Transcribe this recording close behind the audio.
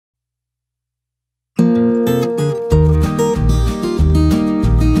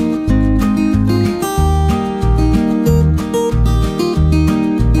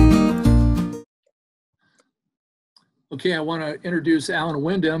Okay, I want to introduce Alan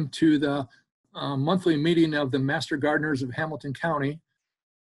Windham to the monthly meeting of the Master Gardeners of Hamilton County.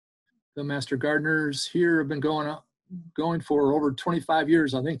 The Master Gardeners here have been going for over 25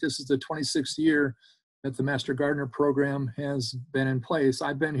 years. I think this is the 26th year that the Master Gardener program has been in place.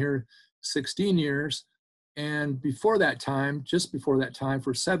 I've been here 16 years, and before that time, just before that time,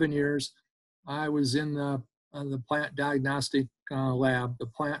 for 7 years, I was in the plant diagnostic lab.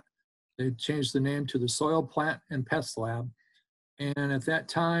 They changed the name to the Soil, Plant, and Pest Lab. And at that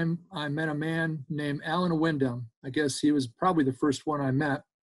time, I met a man named Alan Windham. I guess he was probably the first one I met.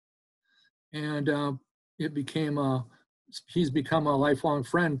 And he's become a lifelong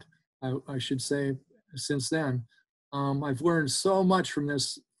friend, I should say, since then. I've learned so much from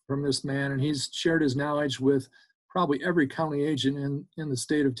this man, and he's shared his knowledge with probably every county agent in the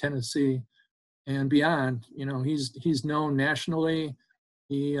state of Tennessee and beyond. You know, he's known nationally.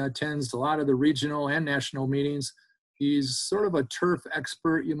 He attends a lot of the regional and national meetings. He's sort of a turf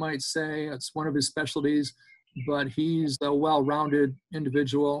expert, you might say. It's one of his specialties, but he's a well-rounded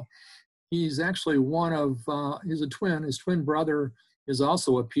individual. He's actually he's a twin. His twin brother is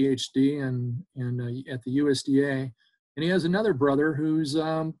also a PhD at the USDA. And he has another brother who's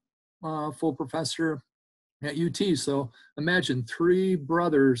a full professor at UT. So imagine 3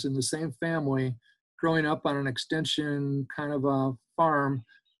 brothers in the same family growing up on an extension kind of a farm,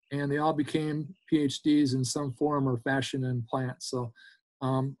 and they all became PhDs in some form or fashion in plants. So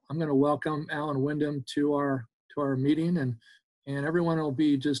I'm going to welcome Alan Windham to our meeting, and everyone will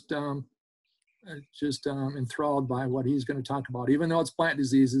be just enthralled by what he's going to talk about. Even though it's plant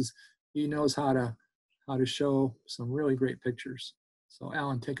diseases, he knows how to show some really great pictures. So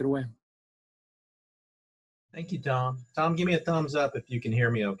Alan, take it away. Thank you, Tom. Tom, give me a thumbs up if you can hear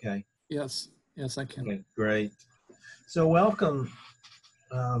me okay. Yes, I can. Okay, great. So welcome.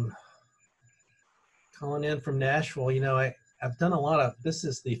 Calling in from Nashville. You know, I've done this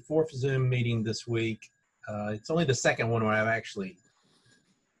is the 4th Zoom meeting this week. It's only the 2nd one where I've actually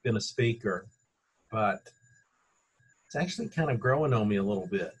been a speaker, but it's actually kind of growing on me a little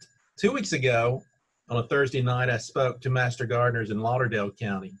bit. 2 weeks ago, on a Thursday night, I spoke to Master Gardeners in Lauderdale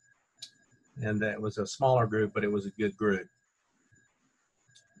County, and that was a smaller group, but it was a good group.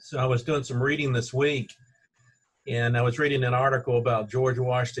 So I was doing some reading this week, and I was reading an article about George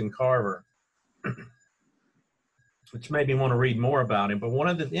Washington Carver, which made me want to read more about him. But one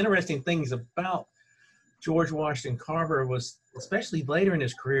of the interesting things about George Washington Carver was, especially later in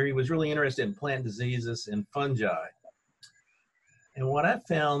his career, he was really interested in plant diseases and fungi. And what I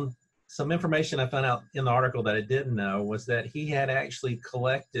found, some information I found out in the article that I didn't know, was that he had actually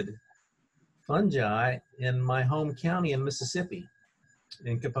collected fungi in my home county in Mississippi,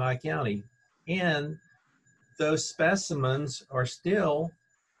 in Copiah County. And those specimens are still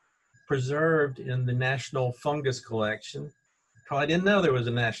preserved in the National Fungus Collection. Probably didn't know there was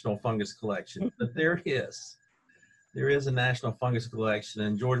a National Fungus Collection, but there is. There is a National Fungus Collection,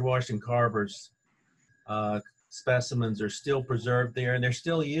 and George Washington Carver's specimens are still preserved there, and they're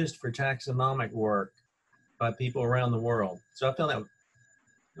still used for taxonomic work by people around the world. So I found that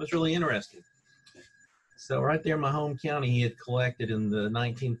it was really interesting. So right there in my home county, he had collected in the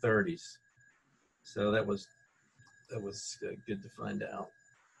 1930s. So that was good to find out.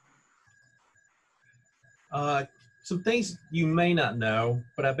 Some things you may not know,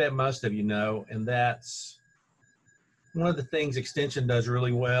 but I bet most of you know, and that's one of the things Extension does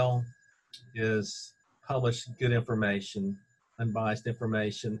really well is publish good information, unbiased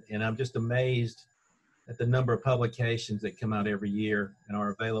information, and I'm just amazed at the number of publications that come out every year and are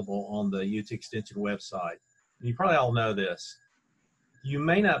available on the UT Extension website. You probably all know this. You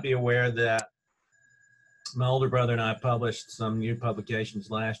may not be aware that my older brother and I published some new publications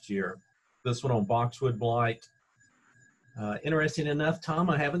last year. This one on boxwood blight. Interesting enough, Tom,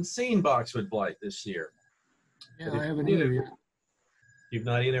 I haven't seen boxwood blight this year. Yeah, I haven't either yet. You've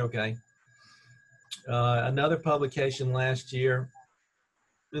not either? Okay. Another publication last year,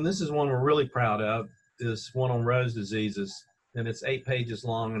 and this is one we're really proud of, is one on rose diseases, and it's 8 pages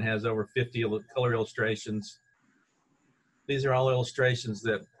long and has over 50 color illustrations. These are all illustrations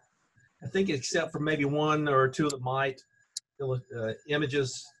that I think, except for maybe 1 or 2 of the mite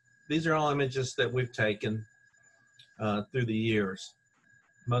images, these are all images that we've taken through the years,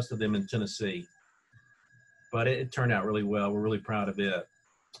 most of them in Tennessee. But it turned out really well. We're really proud of it.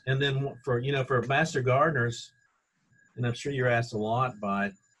 And then for Master Gardeners, and I'm sure you're asked a lot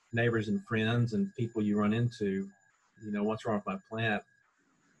by neighbors and friends and people you run into, what's wrong with my plant?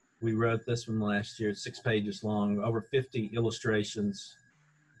 We wrote this one last year, 6 pages long, over 50 illustrations,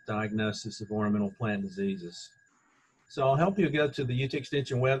 diagnosis of ornamental plant diseases. So I'll help you go to the UT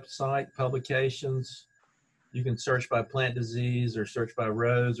Extension website, publications, You can search by plant disease or search by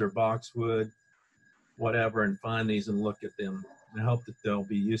rose or boxwood, whatever, and find these and look at them. I hope that they'll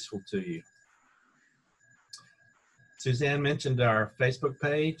be useful to you. Suzanne mentioned our Facebook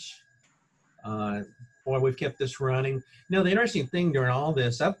page. Boy, we've kept this running. You know, the interesting thing during all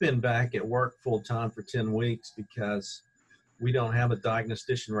this, I've been back at work full time for 10 weeks because we don't have a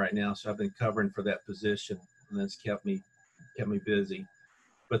diagnostician right now, so I've been covering for that position, and that's kept me busy.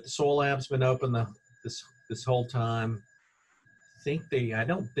 But the soil lab's been open this whole time. I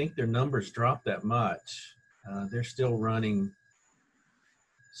don't think their numbers dropped that much. They're still running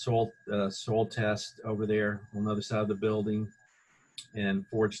soil tests over there on the other side of the building and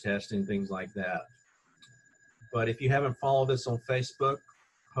forage testing, things like that. But if you haven't followed us on Facebook,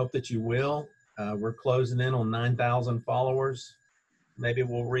 hope that you will. We're closing in on 9,000 followers. Maybe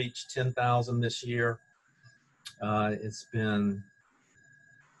we'll reach 10,000 this year. It's the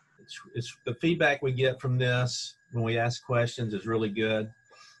feedback we get from this when we ask questions is really good,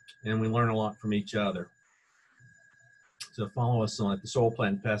 and we learn a lot from each other. So follow us at the Soil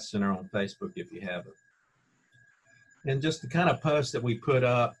Plant Pest Center on Facebook if you haven't. And just the kind of post that we put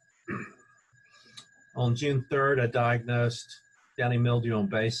up, on June 3rd, I diagnosed downy mildew on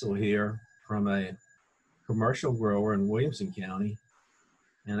basil here from a commercial grower in Williamson County.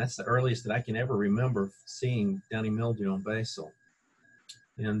 And that's the earliest that I can ever remember seeing downy mildew on basil.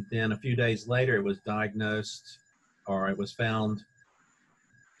 And then a few days later, it was diagnosed, or it was found,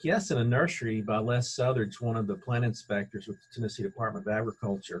 yes, in a nursery by Les Southardge, one of the plant inspectors with the Tennessee Department of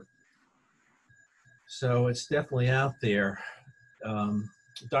Agriculture. So it's definitely out there.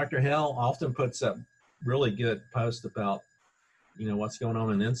 Dr. Hell often puts up really good posts about, what's going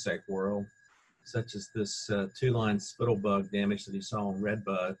on in the insect world, such as this two-line spittlebug damage that he saw on red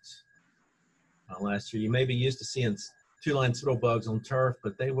buds last year. You may be used to seeing two-line spittlebugs on turf,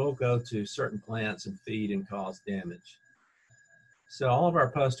 but they will go to certain plants and feed and cause damage. So all of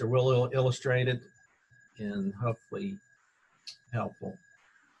our posts are well illustrated and hopefully helpful.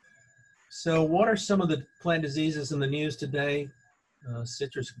 So what are some of the plant diseases in the news today?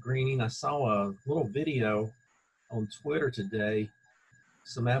 Citrus greening. I saw a little video on Twitter today,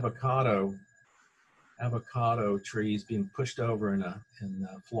 some avocado trees being pushed over in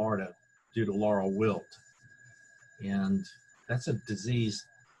Florida due to laurel wilt. And that's a disease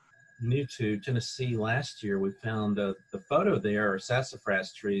new to Tennessee. Last year, we found the photo there are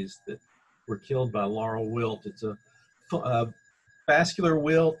sassafras trees that were killed by laurel wilt. It's a vascular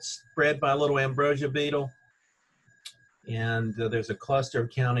wilt spread by a little ambrosia beetle. And there's a cluster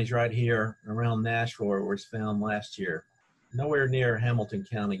of counties right here around Nashville where it was found last year. Nowhere near Hamilton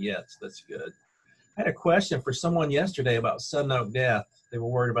County yet, so that's good. I had a question for someone yesterday about sudden oak death. They were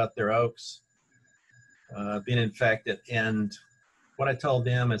worried about their oaks being infected. And what I told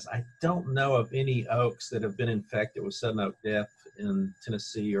them is I don't know of any oaks that have been infected with sudden oak death in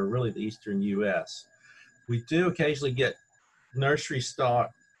Tennessee or really the eastern U.S. We do occasionally get nursery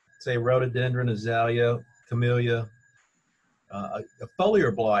stock, say rhododendron, azalea, camellia, a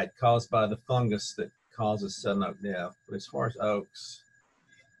foliar blight caused by the fungus that causes sudden oak death. But as far as oaks,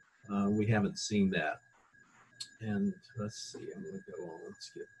 we haven't seen that. And let's see, I'm going to go on.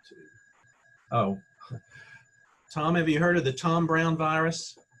 Let's get to, Tom, have you heard of the Tom Brown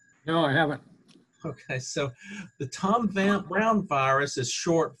virus? No, I haven't. Okay, so the Tom Brown virus is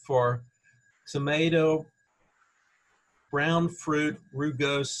short for tomato brown fruit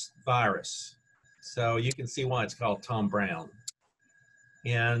rugose virus. So you can see why it's called Tom Brown.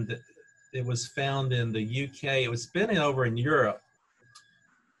 And it was found in the UK. It's been over in Europe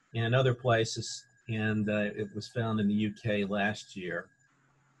and other places, and it was found in the UK last year.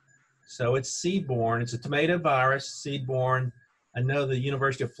 So it's seed-borne. It's a tomato virus, seed-borne. I know the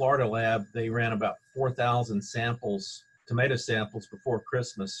University of Florida lab, they ran about 4,000 samples, tomato samples before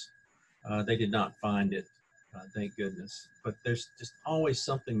Christmas. They did not find it, thank goodness. But there's just always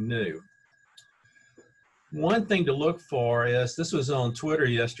something new. One thing to look for is, this was on Twitter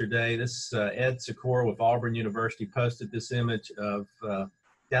yesterday, this Ed Sikora with Auburn University posted this image of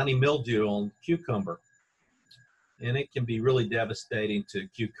downy mildew on cucumber. And it can be really devastating to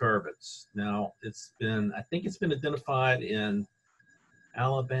cucurbits. Now, I think it's been identified in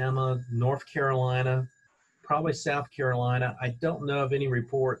Alabama, North Carolina, probably South Carolina. I don't know of any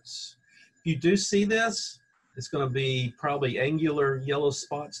reports. If you do see this, it's going to be probably angular yellow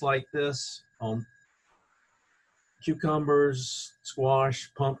spots like this on cucumbers,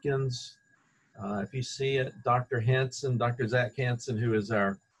 squash, pumpkins. If you see it, Dr. Zach Hansen, who is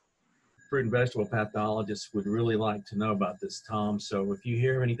our fruit and vegetable pathologist, would really like to know about this, Tom. So if you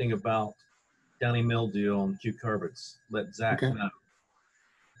hear anything about downy mildew on cucurbits, let Zach know.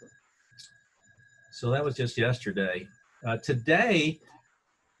 So that was just yesterday. Today,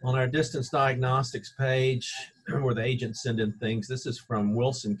 on our distance diagnostics page, where the agents send in things, this is from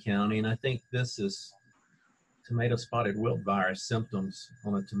Wilson County, and I think this is tomato spotted wilt virus symptoms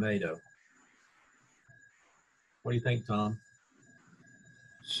on a tomato. What do you think, Tom?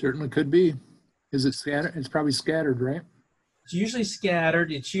 Certainly could be. Is it scattered? It's probably scattered, right? It's usually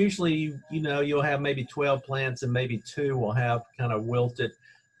scattered. It's usually, you'll have maybe 12 plants and maybe 2 will have kind of wilted.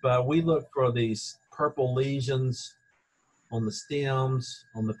 But we look for these purple lesions on the stems,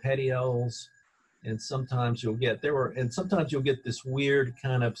 on the petioles, and sometimes you'll get this weird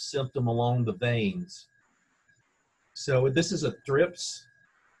kind of symptom along the veins. So this is a thrips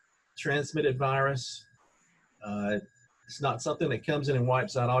transmitted virus. It's not something that comes in and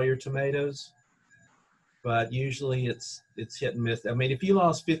wipes out all your tomatoes, but usually it's hit and miss. I mean, if you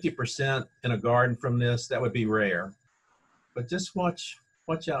lost 50% in a garden from this, that would be rare. But just watch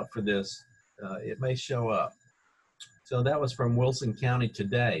out for this. It may show up. So that was from Wilson County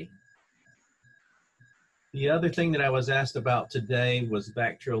today. The other thing that I was asked about today was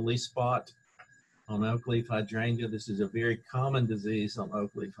bacterial leaf spot on oak leaf hydrangea. This is a very common disease on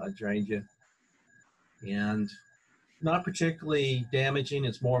oak leaf hydrangea, and not particularly damaging.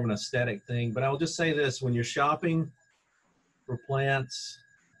 It's more of an aesthetic thing. But I will just say this: when you're shopping for plants,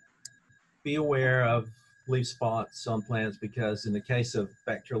 be aware of leaf spots on plants, because in the case of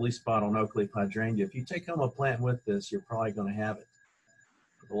bacterial leaf spot on oak leaf hydrangea, if you take home a plant with this, you're probably going to have it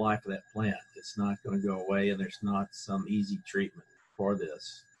for the life of that plant. It's not going to go away, and there's not some easy treatment for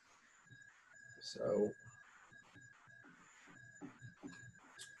this. So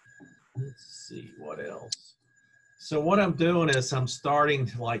let's see what else. So what I'm doing is I'm starting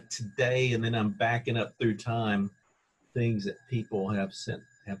like today, and then I'm backing up through time things that people have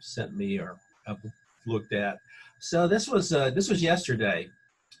sent me or have looked at. So this was yesterday.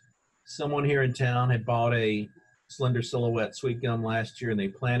 Someone here in town had bought a slender silhouette sweet gum last year, and they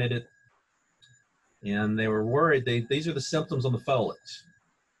planted it, and they were worried. These are the symptoms on the foliage.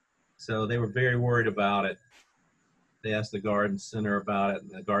 So they were very worried about it. They asked the garden center about it,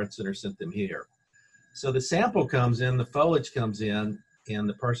 and the garden center sent them here. So the sample comes in, the foliage comes in, and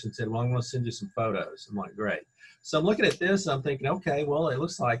the person said, well, I'm going to send you some photos. I'm like, great. So I'm looking at this, I'm thinking, okay, well, it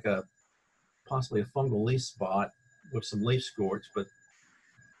looks like possibly a fungal leaf spot with some leaf scorch, but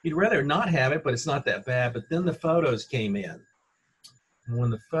you'd rather not have it, but it's not that bad. But then the photos came in. And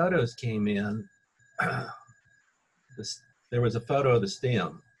when the photos came in, there was a photo of the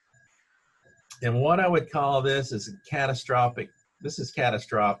stem. And what I would call this is catastrophic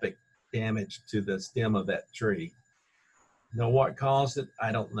damage to the stem of that tree. Now, what caused it,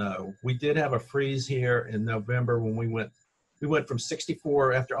 I don't know. We did have a freeze here in November when we went from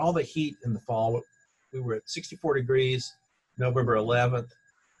 64, after all the heat in the fall, we were at 64 degrees November 11th.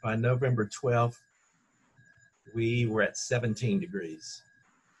 By November 12th, we were at 17 degrees.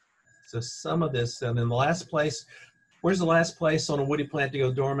 So some of this, and then the last place, where's the last place on a woody plant to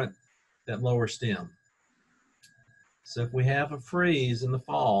go dormant? That lower stem. So if we have a freeze in the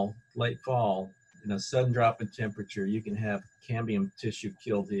fall, late fall, a sudden drop in temperature, you can have cambium tissue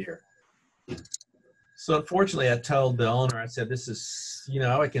killed here. So unfortunately, I told the owner, I said, this is,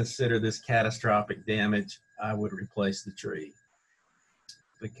 I would consider this catastrophic damage. I would replace the tree,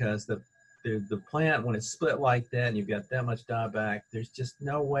 because the plant, when it's split like that and you've got that much dieback, there's just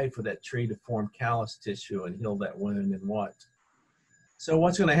no way for that tree to form callus tissue and heal that wound. And so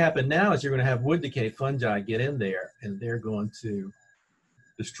what's going to happen now is you're going to have wood decay fungi get in there, and they're going to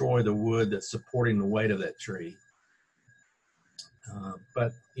destroy the wood that's supporting the weight of that tree.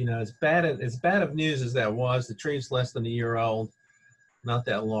 But as bad of news as that was, the tree's less than a year old, not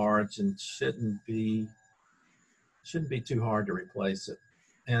that large, and shouldn't be too hard to replace it.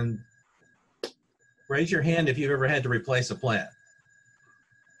 And raise your hand if you've ever had to replace a plant.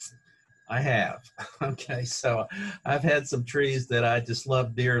 I have. Okay, so I've had some trees that I just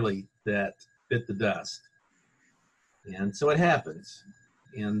love dearly that bit the dust. And so it happens.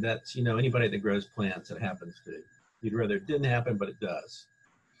 And that's, anybody that grows plants, it happens to. You'd rather it didn't happen, but it does.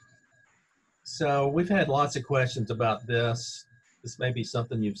 So we've had lots of questions about this. This may be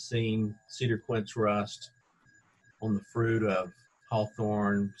something you've seen: cedar quince rust on the fruit of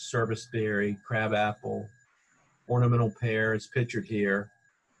hawthorn, serviceberry, crabapple, ornamental pear is pictured here.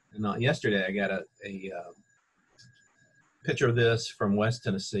 And yesterday I got a picture of this from West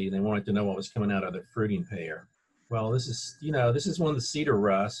Tennessee. They wanted to know what was coming out of their fruiting pear. Well, this is one of the cedar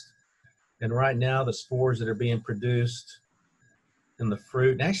rust. And right now the spores that are being produced in the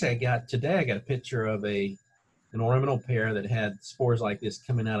fruit, and actually today I got a picture of an ornamental pear that had spores like this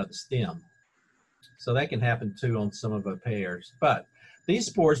coming out of the stem. So that can happen too on some of the pears. But These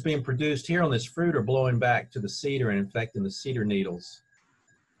spores being produced here on this fruit are blowing back to the cedar and infecting the cedar needles.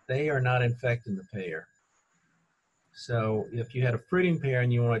 They are not infecting the pear. So if you had a fruiting pear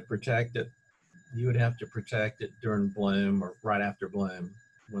and you wanted to protect it, you would have to protect it during bloom or right after bloom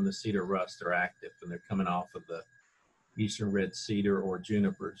when the cedar rusts are active and they're coming off of the eastern red cedar or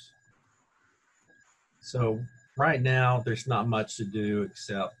junipers. So right now, there's not much to do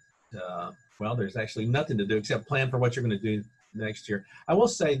except, well, there's actually nothing to do except plan for what you're going to do next year. I will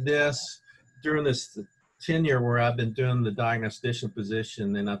say this, during this tenure where I've been doing the diagnostician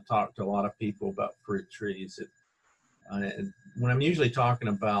position, and I've talked to a lot of people about fruit trees. When I'm usually talking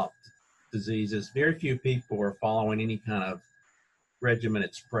about diseases, very few people are following any kind of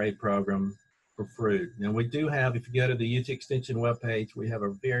regimented spray program for fruit. Now we do have, if you go to the UT Extension webpage, we have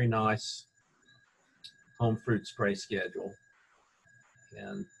a very nice home fruit spray schedule,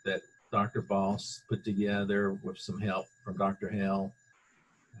 and that Dr. Boss put together with some help from Dr. Hell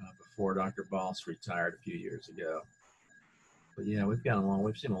before Dr. Boss retired a few years ago. But yeah, we've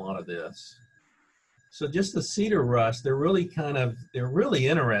seen a lot of this. So just the cedar rust, they're really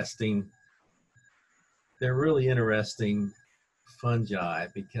interesting. They're really interesting fungi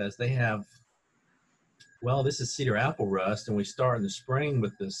because they have, well, this is cedar apple rust, and we start in the spring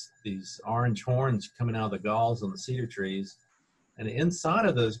with these orange horns coming out of the galls on the cedar trees. And inside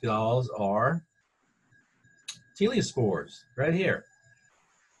of those galls are teliospores right here.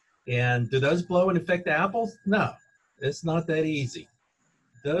 And do those blow and infect the apples? No, it's not that easy.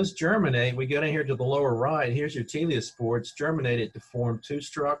 Those germinate. We go down here to the lower right. Here's your teliospore. It's germinated to form two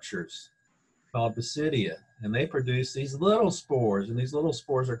structures called basidia. And they produce these little spores, and these little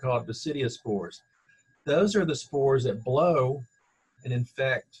spores are called basidia spores. Those are the spores that blow and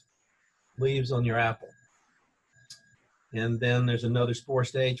infect leaves on your apple. And then there's another spore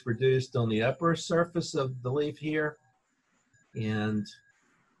stage produced on the upper surface of the leaf here. And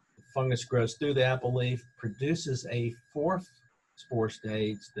the fungus grows through the apple leaf, produces a fourth spore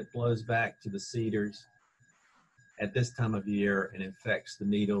stage that blows back to the cedars at this time of year and infects the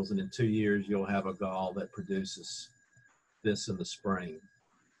needles. And in 2 years, you'll have a gall that produces this in the spring.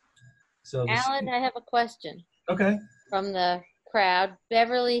 So Alan, I have a question. Okay. From the crowd.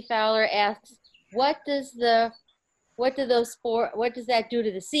 Beverly Fowler asks, what does that do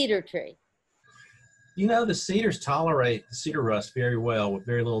to the cedar tree? You know, the cedars tolerate the cedar rust very well with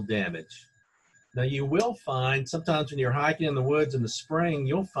very little damage. Now you will find, sometimes when you're hiking in the woods in the spring,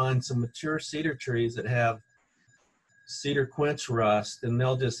 you'll find some mature cedar trees that have cedar quince rust, and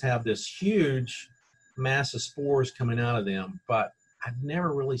they'll just have this huge mass of spores coming out of them. But I've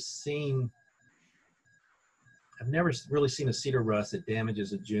never really seen a cedar rust that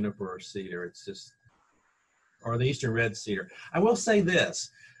damages a juniper or cedar. It's just, or the eastern red cedar. I will say this,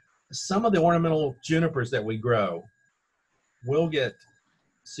 some of the ornamental junipers that we grow will get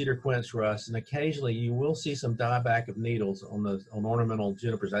cedar quince rust, and occasionally you will see some dieback of needles on ornamental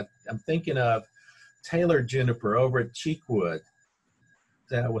junipers. I'm thinking of Taylor juniper over at Cheekwood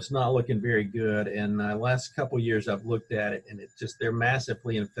that was not looking very good, and the last couple of years I've looked at it, and they're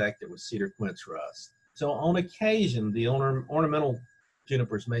massively infected with cedar quince rust. So on occasion, the ornamental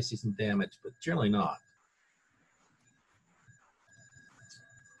junipers may see some damage, but generally not.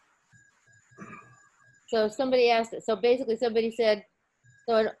 So somebody asked it. So basically somebody said,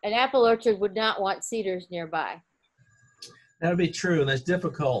 so an apple orchard would not want cedars nearby. That would be true, and that's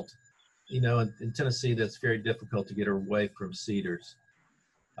difficult. You know, in Tennessee, that's very difficult to get away from cedars.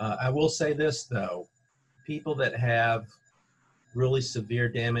 I will say this, though. People that have really severe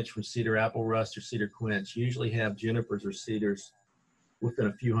damage from cedar apple rust or cedar quince usually have junipers or cedars within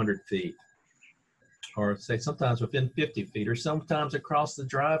a few hundred feet, or say sometimes within 50 feet, or sometimes across the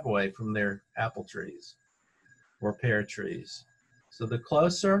driveway from their apple trees or pear trees. So the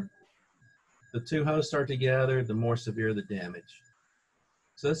closer the two hosts are together, the more severe the damage.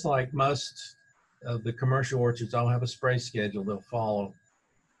 So it's like most of the commercial orchards all have a spray schedule they'll follow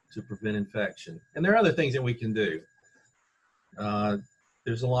to prevent infection. And there are other things that we can do.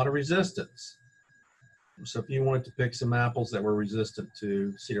 There's a lot of resistance. So if you wanted to pick some apples that were resistant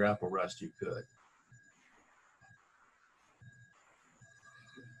to cedar apple rust, you could.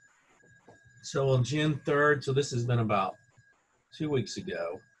 So on June 3rd, so this has been about 2 weeks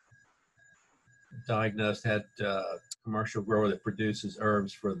ago, diagnosed, had a commercial grower that produces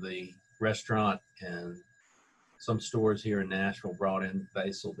herbs for the restaurant, and some stores here in Nashville brought in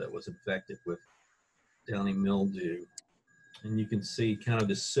basil that was infected with downy mildew. And you can see kind of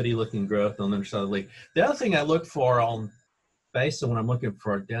this sooty looking growth on the underside of the leaf. The other thing I look for on basil when I'm looking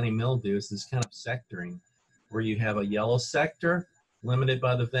for downy mildew is this kind of sectoring, where you have a yellow sector limited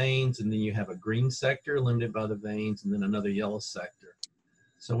by the veins, and then you have a green sector limited by the veins, and then another yellow sector.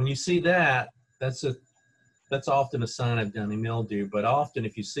 So when you see that, that's often a sign of downy mildew, but often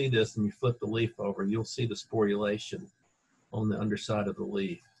if you see this and you flip the leaf over, you'll see the sporulation on the underside of the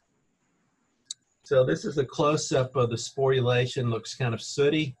leaf. So this is a close-up of the sporulation. Looks kind of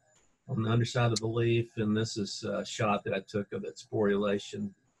sooty on the underside of the leaf, and this is a shot that I took of that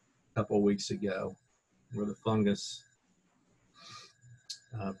sporulation a couple of weeks ago, where the fungus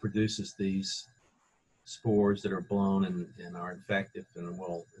produces these spores that are blown and are infective and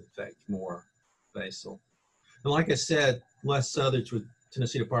will infect more basil. And like I said, Les Southers with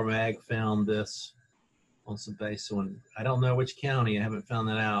Tennessee Department of Ag found this on some basil, and I don't know which county, I haven't found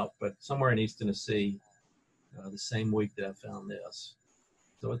that out, but somewhere in East Tennessee, the same week that I found this.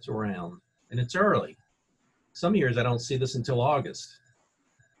 So it's around, and it's early. Some years I don't see this until August.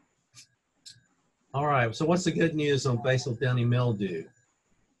 All right, so what's the good news on basil downy mildew?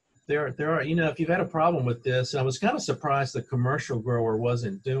 There are, you know, if you've had a problem with this, and I was kind of surprised the commercial grower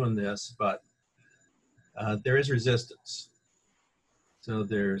wasn't doing this, but there is resistance. So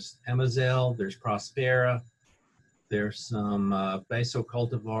there's Amazel, there's Prospera, there's some basil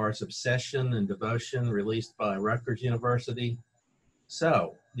cultivars, Obsession and Devotion, released by Rutgers University.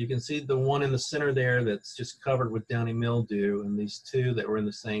 So you can see the one in the center there that's just covered with downy mildew, and these two that were in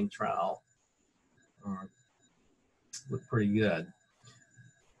the same trial look pretty good.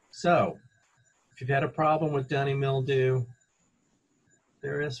 So if you've had a problem with downy mildew,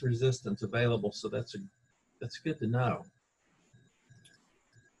 there is resistance available, so that's good to know.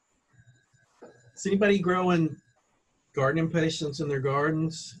 Is anybody growing garden impatiens in their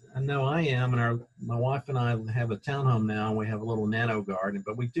gardens? I know I am, and my wife and I have a townhome now, and we have a little nano garden,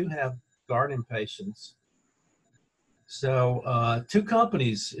 but we do have garden impatiens. So 2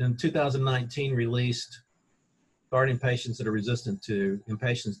 companies in 2019 released garden impatiens that are resistant to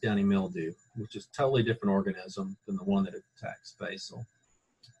impatiens downy mildew, which is a totally different organism than the one that attacks basil.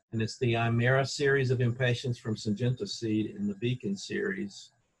 And it's the Imera series of impatiens from Syngenta seed and the Beacon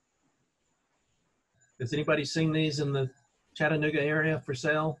series. Has anybody seen these in the Chattanooga area for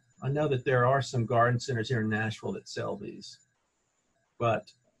sale? I know that there are some garden centers here in Nashville that sell these.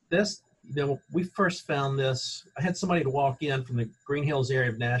 But this, you know, we first found this, I had somebody to walk in from the Green Hills area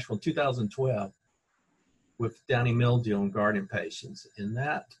of Nashville in 2012 with downy mildew on garden impatiens. And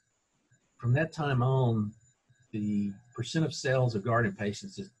that, from that time on, the percent of sales of garden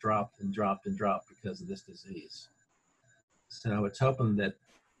impatiens has dropped and dropped and dropped because of this disease. So it's hoping that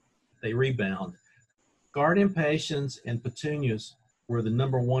they rebound. Garden impatiens and petunias were the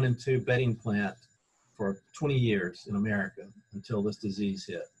 #1 and 2 bedding plant for 20 years in America until this disease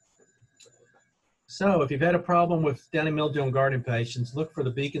hit. So if you've had a problem with downy mildew on garden impatiens, look for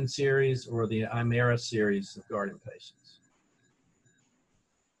the Beacon series or the Imera series of garden impatiens.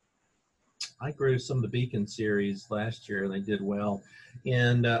 I grew some of the Beacon series last year, and they did well.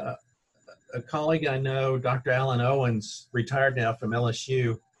 And a colleague I know, Dr. Alan Owens, retired now from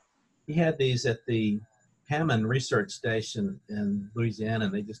LSU, he had these at the Hammond Research Station in Louisiana,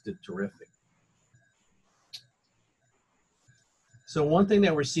 and they just did terrific. So one thing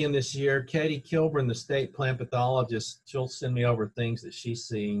that we're seeing this year, Katie Kilburn, the state plant pathologist, she'll send me over things that she's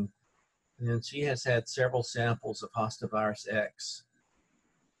seeing, and she has had several samples of Hostavirus X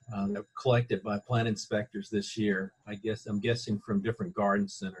collected by plant inspectors this year. I'm guessing from different garden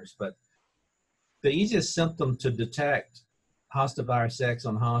centers, but the easiest symptom to detect Hostavirus X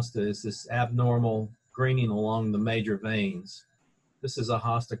on hosta is this abnormal greening along the major veins. This is a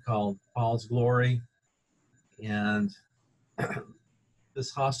hosta called Paul's Glory, and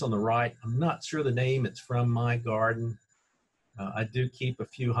this hosta on the right, I'm not sure the name, it's from my garden. I do keep a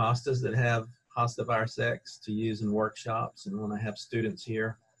few hostas that have Hostavirus X to use in workshops and when I have students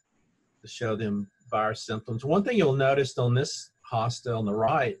here to show them virus symptoms. One thing you'll notice on this hosta on the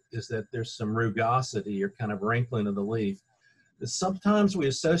right is that there's some rugosity or kind of wrinkling of the leaf. Sometimes we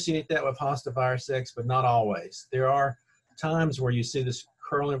associate that with Hostavirus X, but not always. There are times where you see this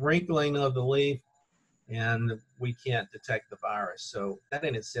curling, wrinkling of the leaf, and we can't detect the virus. So that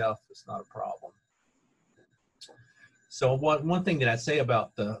in itself is not a problem. So one thing that I say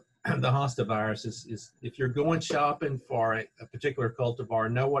about the Hostavirus is if you're going shopping for a particular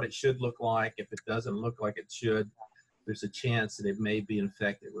cultivar, know what it should look like. If it doesn't look like it should, there's a chance that it may be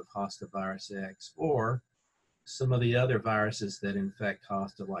infected with Hostavirus X or some of the other viruses that infect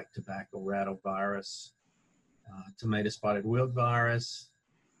hosta, like tobacco rattle virus, tomato spotted wilt virus,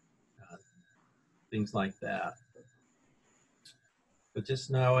 things like that. But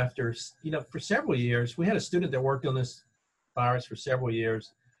just know after, for several years, we had a student that worked on this virus for several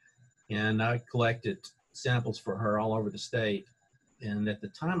years, and I collected samples for her all over the state. And at the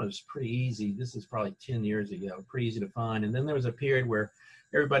time, it was pretty easy. This is probably 10 years ago, pretty easy to find. And then there was a period where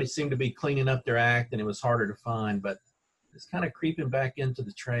everybody seemed to be cleaning up their act and it was harder to find, but it's kind of creeping back into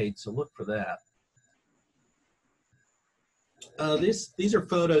the trade, so look for that. These are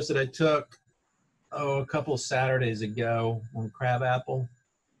photos that I took a couple Saturdays ago on crabapple.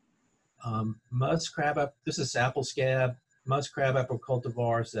 Musk crabapple, this is apple scab. Musk crabapple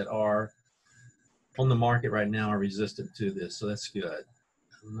cultivars that are on the market right now are resistant to this, so that's good.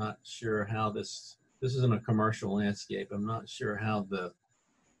 I'm not sure how this isn't a commercial landscape. I'm not sure how the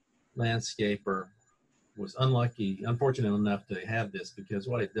landscaper was unfortunate enough to have this, because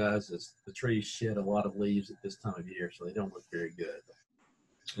what it does is the trees shed a lot of leaves at this time of year, so they don't look very good.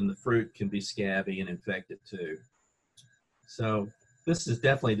 And the fruit can be scabby and infected too. So this is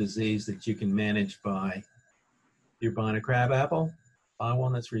definitely a disease that you can manage by, if you're buying a crabapple, buy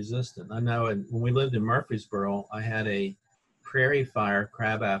one that's resistant. I know when we lived in Murfreesboro, I had a prairie fire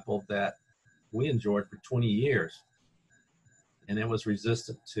crabapple that we enjoyed for 20 years. And it was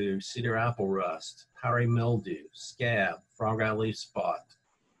resistant to cedar apple rust, powdery mildew, scab, frog eye leaf spot,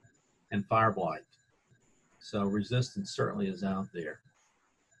 and fire blight. So resistance certainly is out there.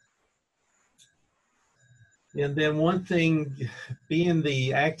 And then one thing, being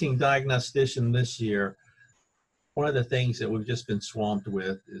the acting diagnostician this year, one of the things that we've just been swamped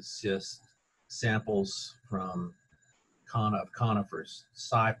with is just samples from conifers,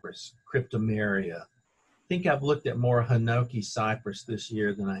 cypress, cryptomeria. I think I've looked at more Hinoki cypress this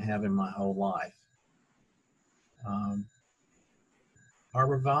year than I have in my whole life.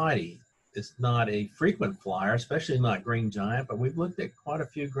 Arborvitae is not a frequent flyer, especially not green giant, but we've looked at quite a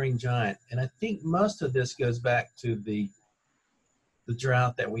few green giant. And I think most of this goes back to the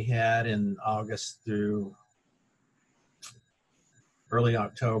drought that we had in August through early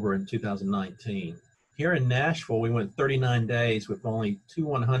October in 2019. Here in Nashville, we went 39 days with only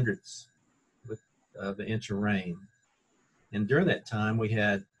 2/100ths of an inch of rain. And during that time, we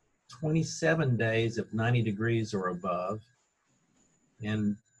had 27 days of 90 degrees or above.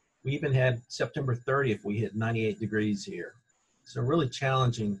 And we even had September 30th, we hit 98 degrees here. So really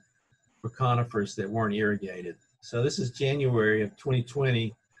challenging for conifers that weren't irrigated. So this is January of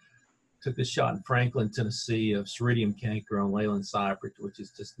 2020. Took the shot in Franklin, Tennessee of Ceridium canker on Leyland cypress, which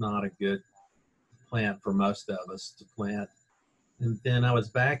is just not a good plant for most of us to plant. And then I was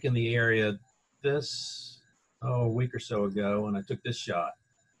back in the area a week or so ago, and I took this shot.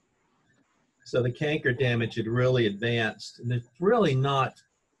 So the canker damage had really advanced, and it's really not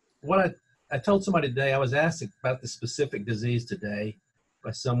what I told somebody today. I was asked about the specific disease today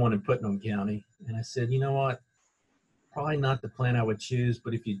by someone in Putnam County, and I said, you know what, probably not the plant I would choose,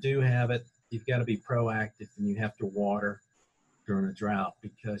 but if you do have it, you've got to be proactive, and you have to water during a drought,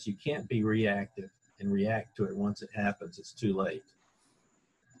 because you can't be reactive and react to it once it happens. It's too late.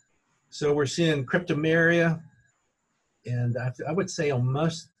 So we're seeing cryptomeria, and I would say on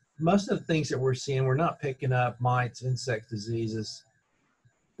most of the things that we're seeing, we're not picking up mites, insect diseases.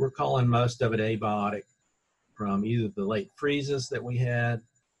 We're calling most of it abiotic from either the late freezes that we had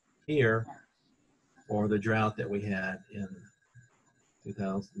here or the drought that we had in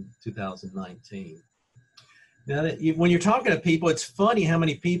 2019. Now, when you're talking to people, it's funny how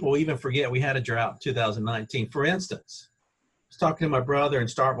many people even forget we had a drought in 2019. For instance, I was talking to my brother in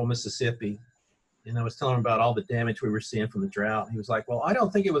Starkville, Mississippi, and I was telling him about all the damage we were seeing from the drought. He was like, well, I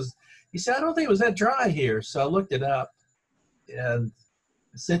don't think it was that dry here. So I looked it up, and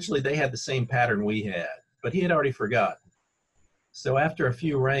essentially they had the same pattern we had, but he had already forgotten. So after a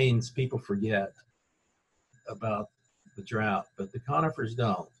few rains, people forget about the drought, but the conifers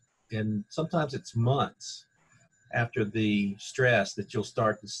don't. And sometimes it's months after the stress that you'll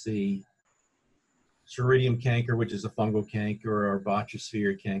start to see Ceridium canker, which is a fungal canker, or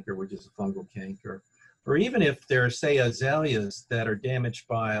Botrosphere canker, which is a fungal canker. Or even if there are, say, azaleas that are damaged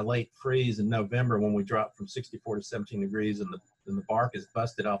by a late freeze in November when we drop from 64 to 17 degrees and the bark is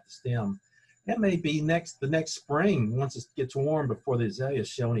busted off the stem, that may be the next spring once it gets warm before the azaleas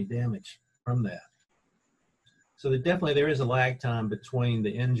show any damage from that. So there is a lag time between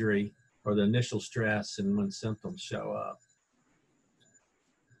the injury or the initial stress and when symptoms show up.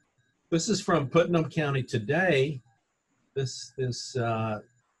 This is from Putnam County today. This is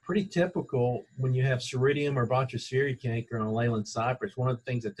pretty typical when you have Ceridium or Botrosphere canker on a Leyland cypress. One of the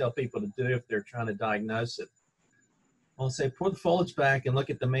things I tell people to do if they're trying to diagnose it, I'll say pull the foliage back and look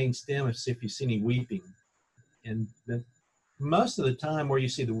at the main stem and see if you see any weeping. And most of the time where you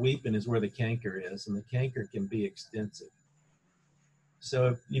see the weeping is where the canker is, and the canker can be extensive.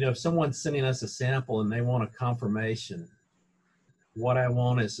 So if someone's sending us a sample and they want a confirmation, what I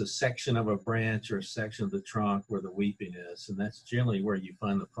want is a section of a branch or a section of the trunk where the weeping is, and that's generally where you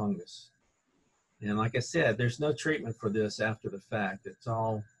find the fungus. And like I said, there's no treatment for this after the fact. It's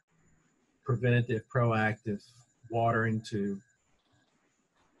all preventative, proactive watering to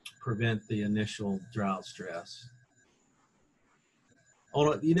prevent the initial drought stress.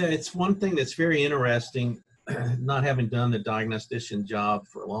 You know, it's one thing that's very interesting, not having done the diagnostician job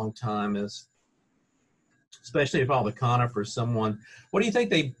for a long time, is especially if all the conifers, what do you think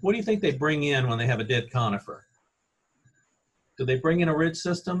they bring in when they have a dead conifer? Do they bring in a root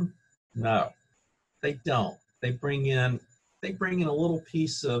system? No, they don't. They bring in a little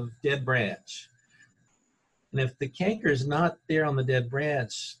piece of dead branch. And if the canker is not there on the dead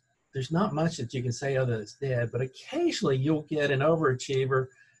branch, there's not much that you can say other than it's dead, but occasionally you'll get an overachiever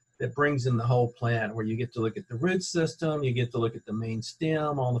that brings in the whole plant, where you get to look at the root system, you get to look at the main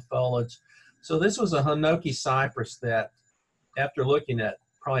stem, all the foliage. So this was a Hinoki cypress that, after looking at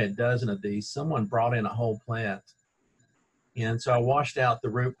probably a dozen of these, someone brought in a whole plant. And so I washed out the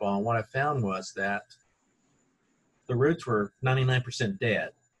root ball, and what I found was that the roots were 99% dead.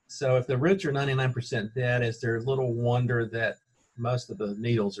 So if the roots are 99% dead, is there little wonder that most of the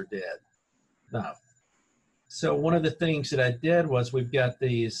needles are dead? No. So one of the things that I did was, we've got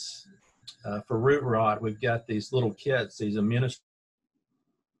these, for root rot, we've got these little kits, these immunostrip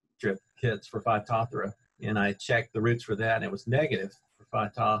kits for Phytophthora, and I checked the roots for that, and it was negative for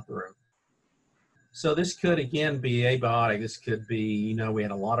Phytophthora. So this could, again, be abiotic. This could be, you know, we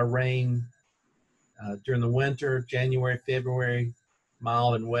had a lot of rain during the winter, January, February,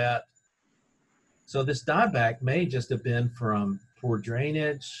 mild and wet. So this dieback may just have been from poor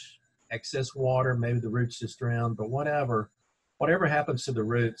drainage, excess water, maybe the roots just drowned, but whatever happens to the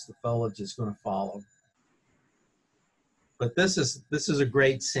roots, the foliage is going to follow. But this is a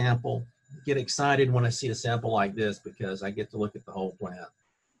great sample. I get excited when I see a sample like this, because I get to look at the whole plant,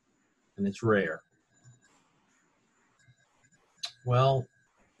 and it's rare. Well,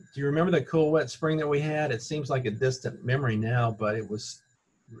 do you remember the cool, wet spring that we had? It seems like a distant memory now, but it was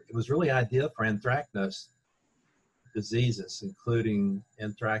really ideal for anthracnose diseases, including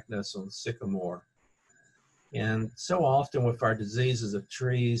anthracnose on sycamore. And so often with our diseases of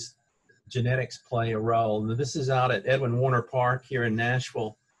trees, genetics play a role. And this is out at Edwin Warner Park here in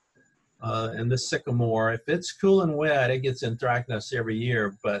Nashville. And this sycamore, if it's cool and wet, it gets anthracnose every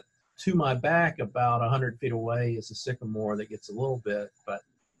year. But to my back, about 100 feet away, is a sycamore that gets a little bit, but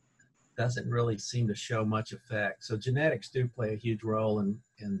doesn't really seem to show much effect. So genetics do play a huge role in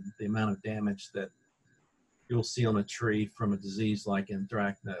the amount of damage that you'll see on a tree from a disease like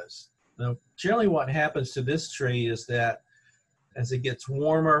anthracnose. Now, generally what happens to this tree is that as it gets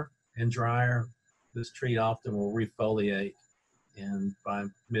warmer and drier, this tree often will refoliate, and by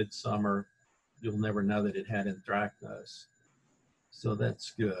midsummer, you'll never know that it had anthracnose. So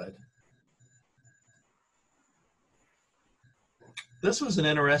that's good. This was an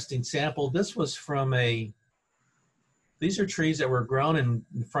interesting sample. This was from these are trees that were grown in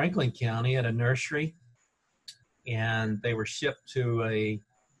Franklin County at a nursery, and they were shipped to a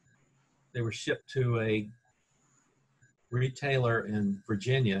retailer in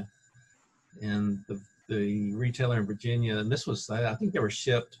Virginia, and the retailer in Virginia, and this was, I think they were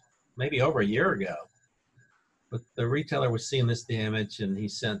shipped maybe over a year ago, but the retailer was seeing this damage, and he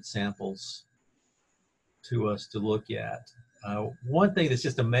sent samples to us to look at. One thing that's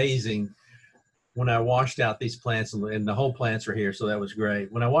just amazing, when I washed out these plants, and the whole plants are here, so that was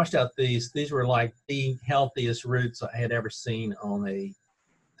great. When I washed out these were like the healthiest roots I had ever seen on a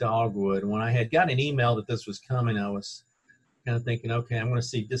dogwood. When I had gotten an email that this was coming, I was kind of thinking, okay, I'm going to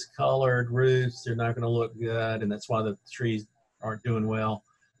see discolored roots. They're not going to look good, and that's why the trees aren't doing well.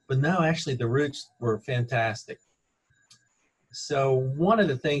 But no, actually, the roots were fantastic. So one of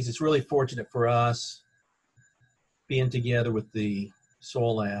the things that's really fortunate for us, being together with the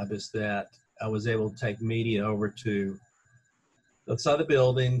soil lab, is that I was able to take media over to the side of the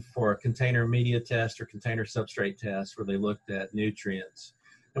building for a container media test or container substrate test, where they looked at nutrients.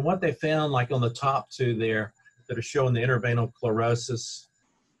 And what they found, like on the top two there that are showing the interveinal chlorosis,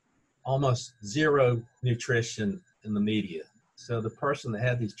 almost zero nutrition in the media. So the person that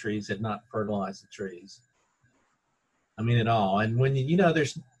had these trees had not fertilized the trees. I mean, at all. And when you know,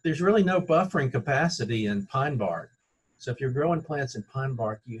 there's really no buffering capacity in pine bark. So if you're growing plants in pine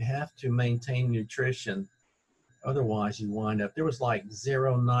bark, you have to maintain nutrition. Otherwise, you wind up, there was like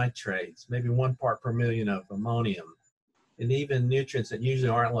zero nitrates, maybe 1 part per million of ammonium. And even nutrients that usually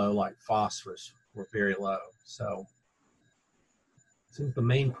aren't low, like phosphorus, were very low. So I think the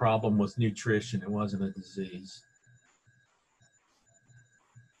main problem was nutrition. It wasn't a disease.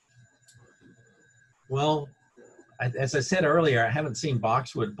 Well, as I said earlier, I haven't seen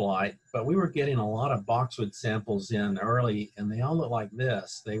boxwood blight, but we were getting a lot of boxwood samples in early, and they all look like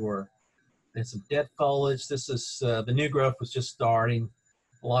this. They were and some dead foliage. This is the new growth was just starting.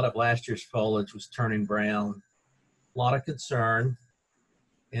 A lot of last year's foliage was turning brown. A lot of concern.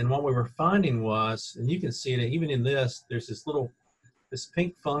 And what we were finding was, and you can see that even in this, there's this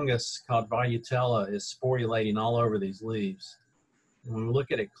pink fungus called Volutella is sporulating all over these leaves. And when we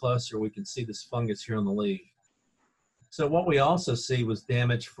look at it closer, we can see this fungus here on the leaf. So what we also see was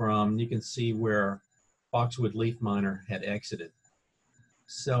damage from, you can see where boxwood leaf miner had exited.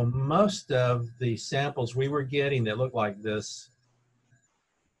 So most of the samples we were getting that looked like this,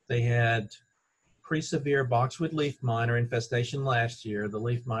 they had pretty severe boxwood leaf miner infestation last year. The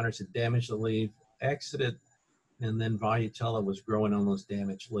leaf miners had damaged the leaf, exited, and then Volutella was growing on those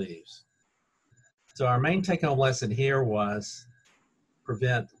damaged leaves. So our main take-home lesson here was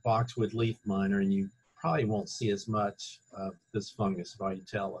prevent boxwood leaf miner, and you probably won't see as much of this fungus,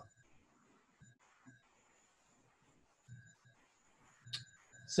 Volutella.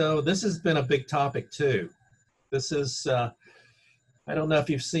 So this has been a big topic too. This is, I don't know if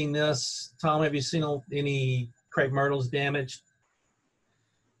you've seen this. Tom, have you seen any crepe myrtles damaged?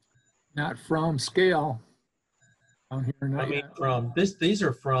 Not from scale down here. Not I mean, yet. from this, these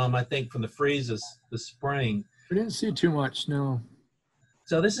are from, I think, from the freezes this spring. We didn't see too much, no.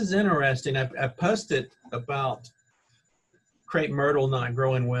 So this is interesting. I posted about crepe myrtle not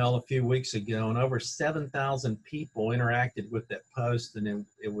growing well a few weeks ago, and over 7,000 people interacted with that post, and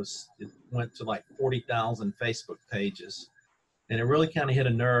it went to like 40,000 Facebook pages. And it really kind of hit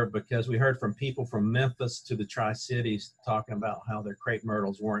a nerve because we heard from people from Memphis to the Tri-Cities talking about how their crepe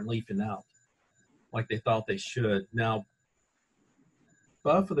myrtles weren't leafing out like they thought they should. Now,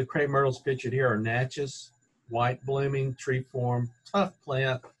 both of the crepe myrtles pictured here are Natchez, white blooming, tree form, tough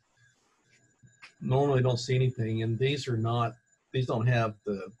plant. Normally don't see anything, and these don't have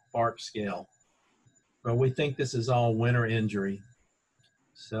the bark scale. But we think this is all winter injury.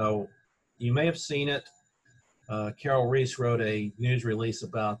 So you may have seen it. Carol Reese wrote a news release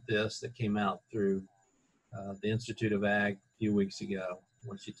about this that came out through the Institute of Ag a few weeks ago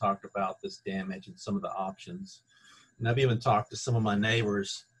when she talked about this damage and some of the options. And I've even talked to some of my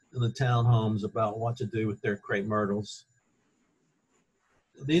neighbors in the townhomes about what to do with their crepe myrtles.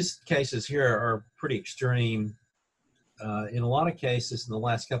 These cases here are pretty extreme. In a lot of cases in the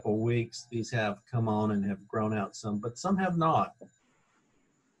last couple of weeks, these have come on and have grown out some, but some have not.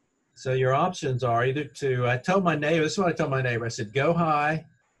 So your options are either to, I told my neighbor, this is what I told my neighbor, I said, go high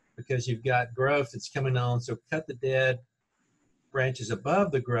because you've got growth that's coming on, so cut the dead branches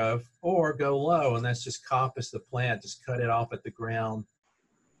above the growth, or go low, and that's just coppice the plant, just cut it off at the ground.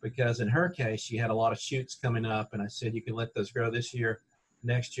 Because in her case, she had a lot of shoots coming up, and I said, you can let those grow this year.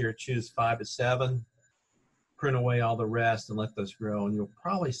 Next year, choose 5 to 7, prune away all the rest and let those grow, and you'll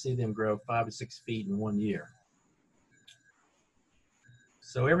probably see them grow 5 to 6 feet in 1 year.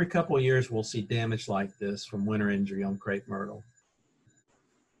 So every couple of years, we'll see damage like this from winter injury on crepe myrtle.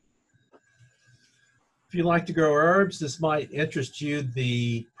 If you like to grow herbs, this might interest you.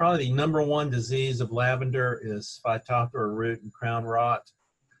 Probably the #1 disease of lavender is Phytophthora root and crown rot.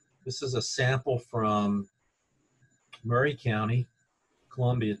 This is a sample from Murray County,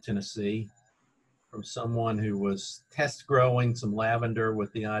 Columbia, Tennessee, from someone who was test growing some lavender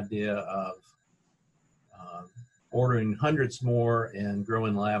with the idea of ordering hundreds more and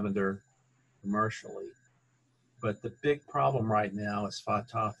growing lavender commercially. But the big problem right now is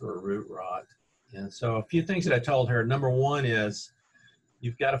Phytophthora root rot. And so a few things that I told her. #1 is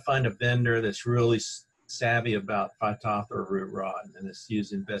you've got to find a vendor that's really savvy about Phytophthora root rot and is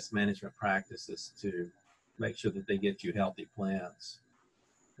using best management practices to make sure that they get you healthy plants.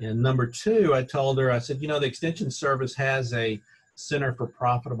 And #2, I told her, I said, you know, the Extension Service has a Center for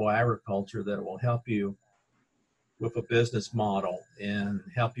Profitable Agriculture that will help you with a business model and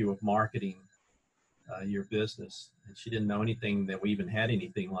help you with marketing your business. And she didn't know anything that we even had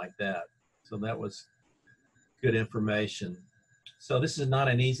anything like that. So that was good information. So this is not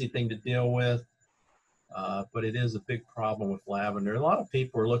an easy thing to deal with, but it is a big problem with lavender. A lot of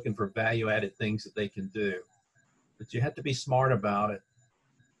people are looking for value-added things that they can do, but you have to be smart about it.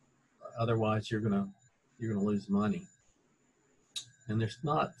 Otherwise, you're gonna lose money. And there's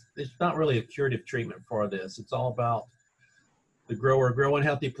not really a curative treatment for this. It's all about the grower growing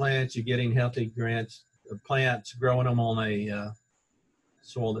healthy plants. You're getting healthy plants, growing them on a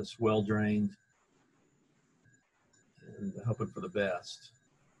soil that's well drained, and hoping for the best.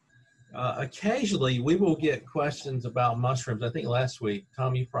 Occasionally, we will get questions about mushrooms. I think last week,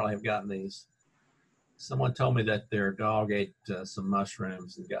 Tom, you probably have gotten these. Someone told me that their dog ate some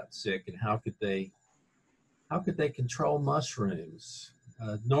mushrooms and got sick, and how could they control mushrooms?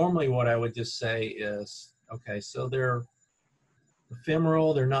 Normally what I would just say is, okay, so they're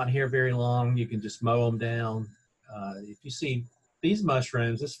ephemeral. They're not here very long. You can just mow them down. If you see these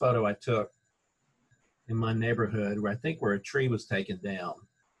mushrooms, this photo I took in my neighborhood where a tree was taken down.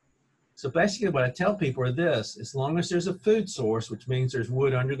 So basically what I tell people are this: as long as there's a food source, which means there's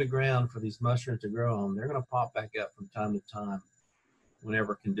wood under the ground for these mushrooms to grow on, they're going to pop back up from time to time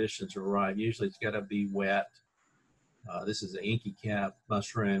whenever conditions are right. Usually it's got to be wet. This is an inky cap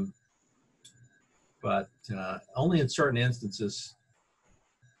mushroom, but only in certain instances.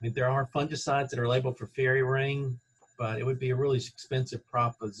 I mean, there are fungicides that are labeled for fairy ring, but it would be a really expensive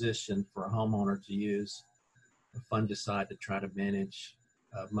proposition for a homeowner to use a fungicide to try to manage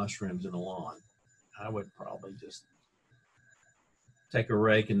mushrooms in a lawn. I would probably just take a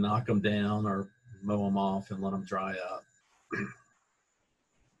rake and knock them down or mow them off and let them dry up.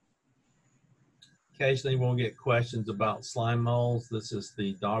 Occasionally we'll get questions about slime molds. This is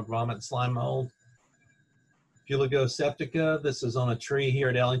the dog vomit slime mold. Fuligo septica, this is on a tree here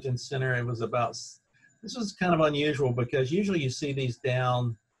at Ellington Center. This was kind of unusual because usually you see these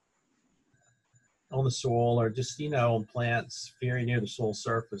down on the soil or just, on plants very near the soil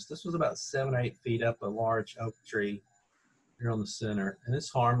surface. This was about 7 or 8 feet up a large oak tree here on the center. And it's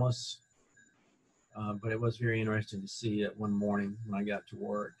harmless, but it was very interesting to see it one morning when I got to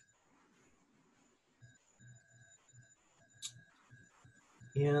work.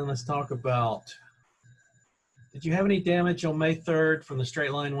 And let's talk about, did you have any damage on May 3rd from the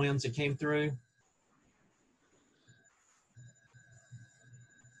straight line winds that came through?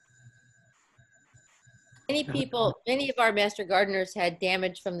 Many of our master gardeners had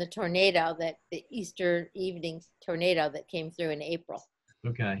damage from the the Easter evening tornado that came through in April.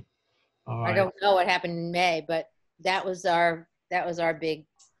 Okay. All right. I don't know what happened in May, but that was our big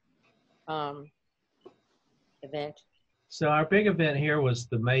event. So our big event here was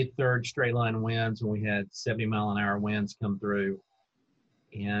the May 3rd straight line winds, when we had 70-mile-an-hour winds come through,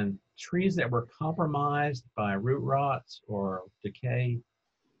 and trees that were compromised by root rots or decay,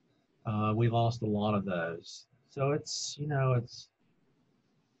 we lost a lot of those. So it's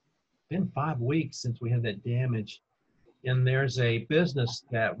been 5 weeks since we had that damage. And there's a business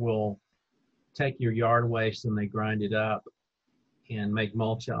that will take your yard waste and they grind it up and make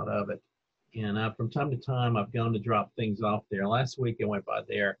mulch out of it. And from time to time, I've gone to drop things off there. Last week I went by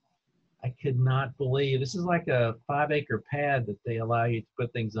there. I could not believe, this is like a 5-acre pad that they allow you to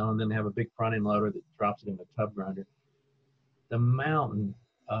put things on, then have a big front-end loader that drops it in a tub grinder. The mountain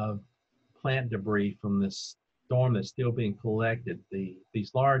of plant debris from this storm that's still being collected,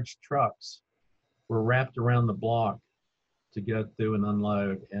 these large trucks were wrapped around the block to go through and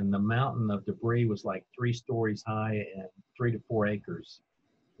unload, and the mountain of debris was like 3 stories high and 3 to 4 acres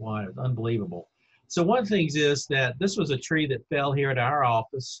wide. It was unbelievable. So one of the things is that this was a tree that fell here at our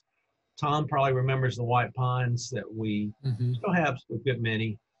office. Tom probably remembers the white pines that we still have a good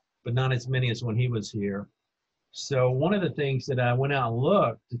many, but not as many as when he was here. So one of the things that I went out and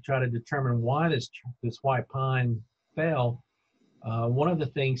looked to try to determine why this white pine fell, one of the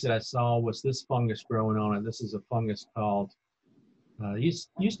things that I saw was this fungus growing on it. This is a fungus called,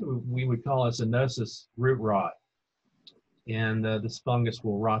 we would call it Zenosis root rot. And this fungus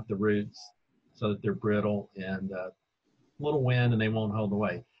will rot the roots so that they're brittle and a little wind and they won't hold the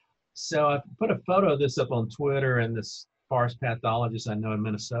weight. So I put a photo of this up on Twitter, and this forest pathologist I know in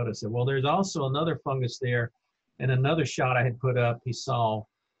Minnesota said, well, there's also another fungus there. And another shot I had put up, he saw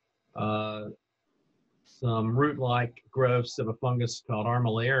some root-like growths of a fungus called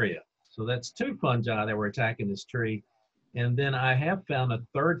armillaria. So that's 2 fungi that were attacking this tree. And then I have found a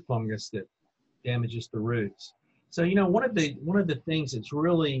 3rd fungus that damages the roots. So, one of the things that's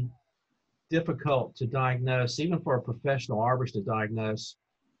really difficult to diagnose, even for a professional arborist to diagnose,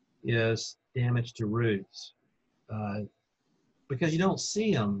 is damage to roots. Because you don't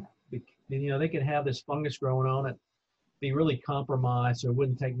see them. They could have this fungus growing on it, be really compromised, so it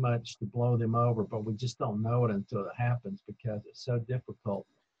wouldn't take much to blow them over, but we just don't know it until it happens because it's so difficult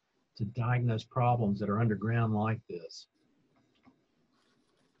to diagnose problems that are underground like this.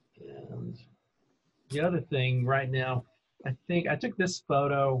 And the other thing right now, I think I took this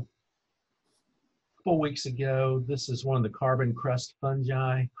photo a couple weeks ago. This is one of the carbon crust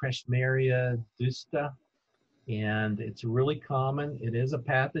fungi, Creshmeria dusta, and it's really common. It is a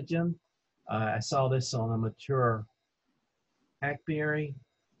pathogen. I saw this on a mature hackberry,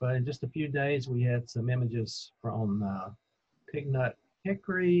 but in just a few days we had some images from pignut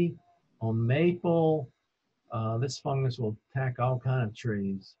hickory, on maple. This fungus will attack all kinds of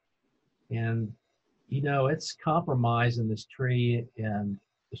trees, and it's compromising this tree and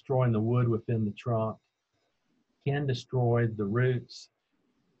destroying the wood within the trunk, can destroy the roots.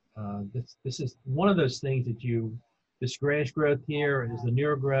 This is one of those things that you This grayish growth here is the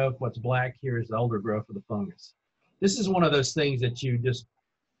newer growth. What's black here is the older growth of the fungus. This is one of those things that you just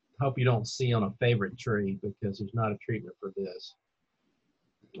hope you don't see on a favorite tree because there's not a treatment for this.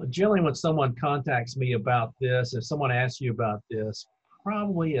 Generally, when someone contacts me about this, if someone asks you about this,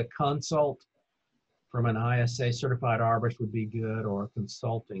 probably a consult from an ISA certified arborist would be good, or a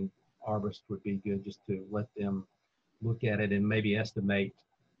consulting arborist would be good, just to let them look at it and maybe estimate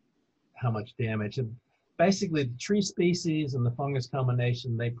how much damage. And basically, the tree species and the fungus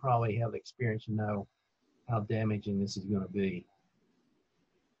combination, they probably have the experience to know how damaging this is going to be.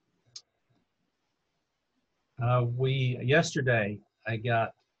 Yesterday,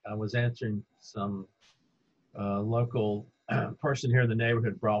 I was answering some local person here in the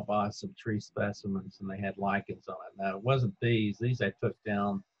neighborhood brought by some tree specimens, and they had lichens on it. Now, it wasn't these. These I took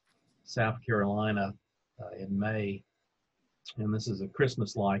down South Carolina in May. And this is a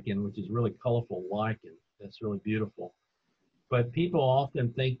Christmas lichen, which is really colorful lichen. That's really beautiful. But people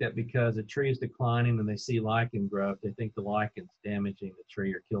often think that because a tree is declining and they see lichen growth, they think the lichen's damaging the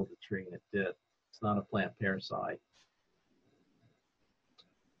tree or killed the tree, and it did. It's not a plant parasite.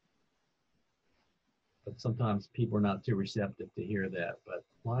 But sometimes people are not too receptive to hear that. But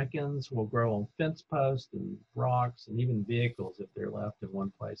lichens will grow on fence posts and rocks and even vehicles if they're left in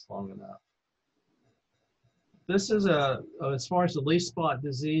one place long enough. This is as far as the leaf spot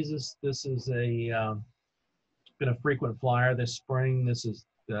diseases, this is been a frequent flyer this spring. This is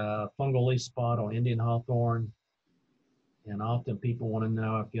the fungal leaf spot on Indian hawthorn. And often people want to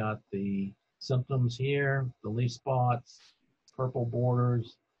know, I've got the symptoms here, the leaf spots, purple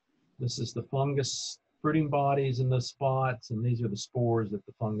borders. This is the fungus fruiting bodies in the spots, and these are the spores that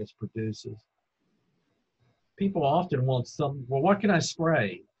the fungus produces. People often want well, what can I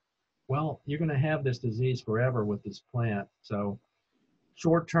spray? Well, you're going to have this disease forever with this plant. So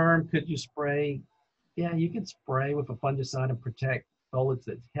short term, could you spray? Yeah, you can spray with a fungicide and protect foliage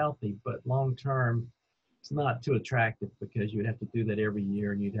that's healthy, but long term, it's not too attractive because you'd have to do that every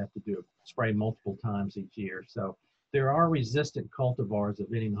year, and you'd have to spray multiple times each year. So there are resistant cultivars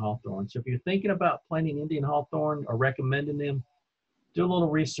of Indian hawthorn. So if you're thinking about planting Indian hawthorn or recommending them, do a little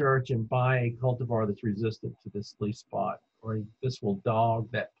research and buy a cultivar that's resistant to this leaf spot, or this will dog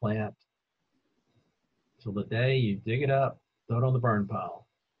that plant till the day you dig it up, throw it on the burn pile.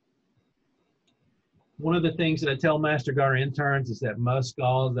 One of the things that I tell Master Gardener interns is that most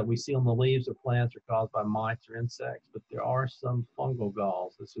galls that we see on the leaves of plants are caused by mites or insects, but there are some fungal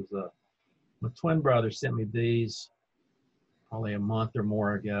galls. This was my twin brother sent me these probably a month or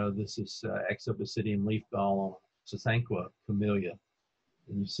more ago. This is Exobasidium leaf gall on Sasanqua camellia.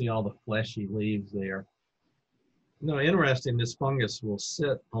 And you see all the fleshy leaves there. No, interesting, this fungus will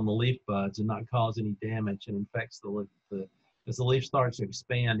sit on the leaf buds and not cause any damage, and infects as the leaf starts to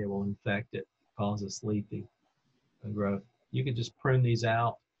expand, it will infect it, causes leafy growth. You can just prune these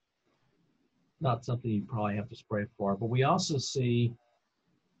out. Not something you probably have to spray for, but we also see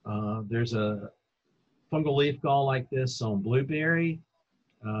there's a fungal leaf gall like this on blueberry.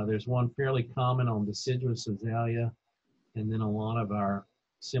 There's one fairly common on deciduous azalea, and then a lot of our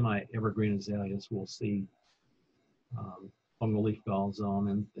semi-evergreen azaleas will see fungal leaf galls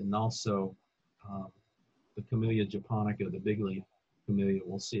on, and also the Camellia japonica, the big leaf camellia,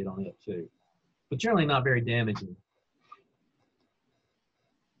 we'll see it on it too. But generally not very damaging.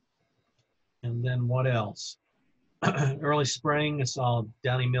 And then what else? Early spring, I saw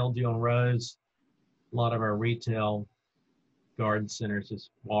downy mildew on rose. A lot of our retail garden centers,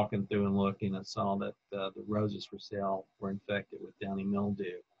 just walking through and looking, I saw that the roses for sale were infected with downy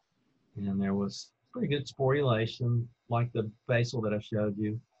mildew. And there was pretty good sporulation, like the basil that I showed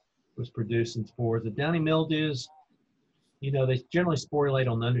you was producing spores. The downy mildews, you know, they generally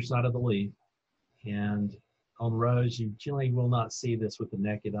sporulate on the underside of the leaf. And on rose, you generally will not see this with the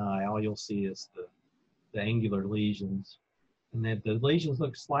naked eye. All you'll see is the angular lesions. And that the lesions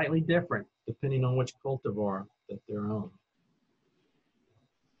look slightly different depending on which cultivar that they're on.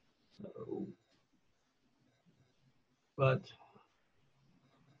 So, but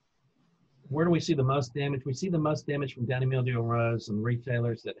where do we see the most damage? We see the most damage from downy mildew on rose and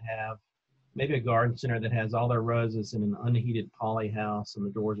retailers that have maybe a garden center that has all their roses in an unheated poly house and the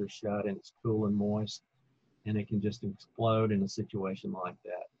doors are shut and it's cool and moist, and it can just explode in a situation like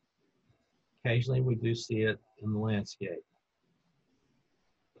that. Occasionally we do see it in the landscape.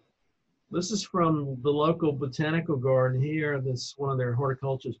 This is from the local botanical garden here. This one of their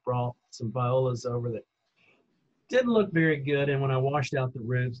horticulturists brought some violas over that didn't look very good, and when I washed out the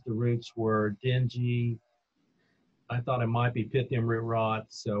roots were dingy. I thought it might be Pythium root rot,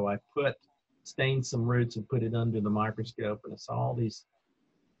 so I stained some roots and put it under the microscope, and I saw all these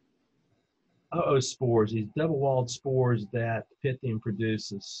spores, these double-walled spores that Pythium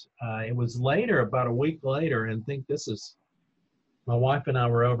produces. It was later, about a week later, and I think this is, my wife and I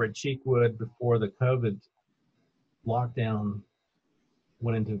were over at Cheekwood before the COVID lockdown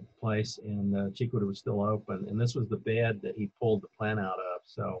went into place, and Cheekwood was still open, and this was the bed that he pulled the plant out of.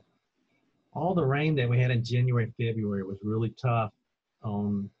 So all the rain that we had in January, February was really tough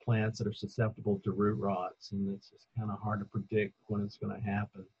on plants that are susceptible to root rots, and it's just kind of hard to predict when it's going to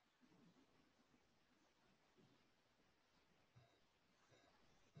happen.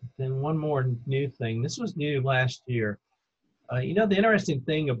 Then one more new thing. This was new last year. You know, the interesting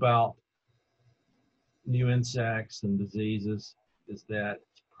thing about new insects and diseases is that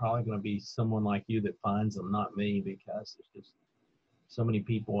it's probably going to be someone like you that finds them, not me, because there's just so many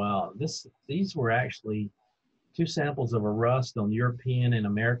people out. These were actually 2 samples of a rust on European and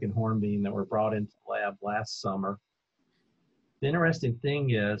American hornbeam that were brought into the lab last summer. The interesting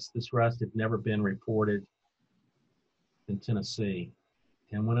thing is this rust had never been reported in Tennessee.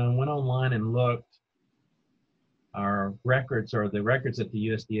 And when I went online and looked, our records, or the records that the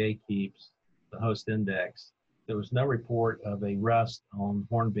USDA keeps, the host index, there was no report of a rust on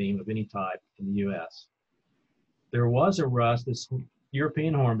hornbeam of any type in the US. There was a rust, this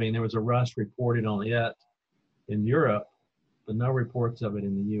European hornbeam, there was a rust reported on it in Europe, but no reports of it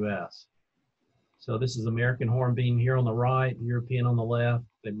in the US. So this is American hornbeam here on the right, European on the left.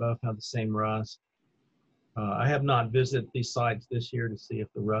 They both have the same rust. I have not visited these sites this year to see if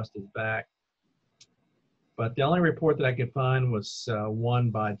the rust is back. But the only report that I could find was one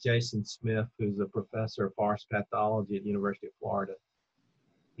by Jason Smith, who's a professor of forest pathology at the University of Florida.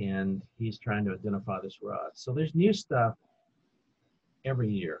 And he's trying to identify this rust. So there's new stuff every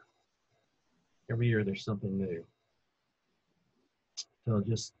year. Every year there's something new. So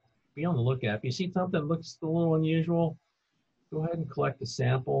just be on the lookout. If you see something that looks a little unusual, go ahead and collect a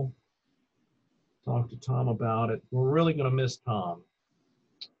sample. Talk to Tom about it. We're really going to miss Tom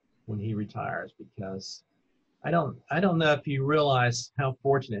when he retires, because I don't know if you realize how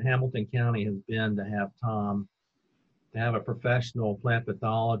fortunate Hamilton County has been to have Tom, to have a professional plant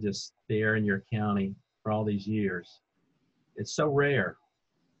pathologist there in your county for all these years. It's so rare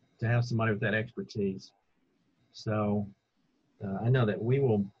to have somebody with that expertise. So I know that we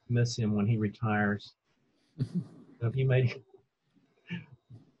will miss him when he retires. So if you made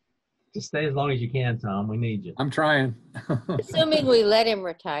just stay as long as you can, Tom. We need you. I'm trying. Assuming we let him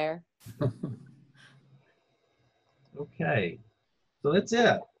retire. Okay, so that's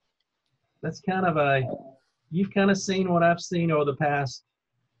it. That's kind of you've kind of seen what I've seen over the past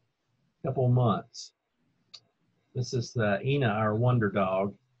couple of months. This is Ina, our wonder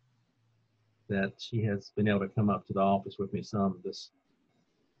dog, that she has been able to come up to the office with me some this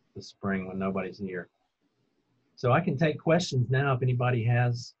spring when nobody's here. So I can take questions now if anybody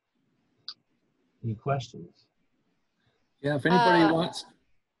has any questions. Yeah, if anybody wants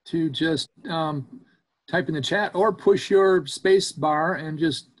to just type in the chat or push your space bar and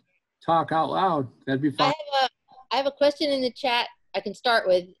just talk out loud, that'd be fine. I have a question in the chat I can start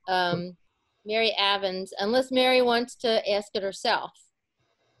with. Mary Evans, unless Mary wants to ask it herself,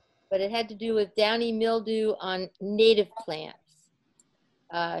 but it had to do with downy mildew on native plants.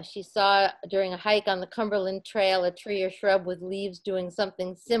 She saw during a hike on the Cumberland Trail a tree or shrub with leaves doing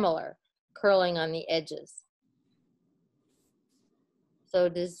something similar, curling on the edges. So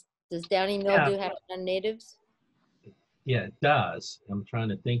does downy mildew happen on natives? Yeah, it does. I'm trying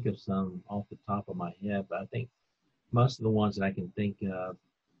to think of some off the top of my head, but I think most of the ones that I can think of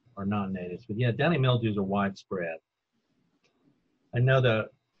are not natives. But yeah, downy mildews are widespread. I know that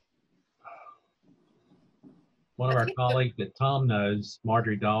one of our colleagues that Tom knows,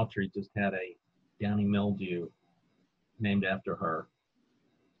 Marjorie Daltrey, just had a downy mildew named after her.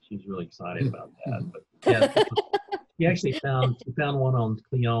 She's really excited about that. But yeah, he actually found one on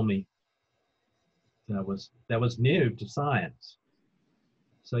Cleome that was new to science.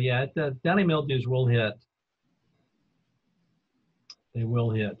 So yeah, the downy mildews will hit. They will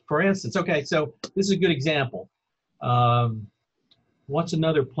hit. For instance, okay, so this is a good example. What's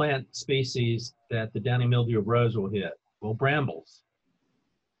another plant species that the downy mildew of rose will hit? Well, brambles.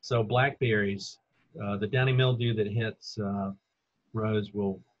 So blackberries, the downy mildew that hits rose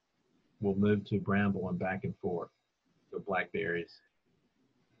will move to bramble and back and forth. So blackberries.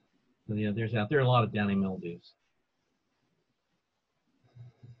 So yeah, there are a lot of downy mildews.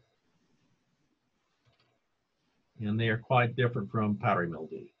 And they are quite different from powdery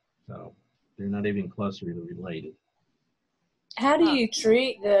mildew. So they're not even closely related. How do you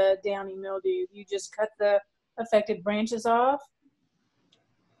treat the downy mildew? You just cut the affected branches off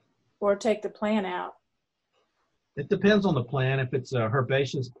or take the plant out? It depends on the plant. If it's a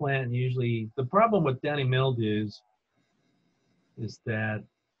herbaceous plant, usually the problem with downy mildews is that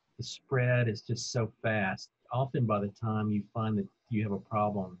the spread is just so fast. Often by the time you find that you have a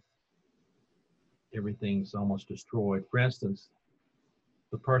problem, everything's almost destroyed. For instance,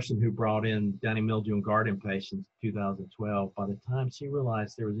 the person who brought in downy mildew and garden impatiens in 2012, by the time she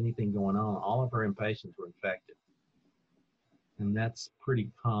realized there was anything going on, all of her impatiens were infected. And that's pretty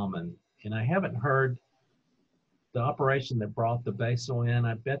common. And I haven't heard the operation that brought the basil in.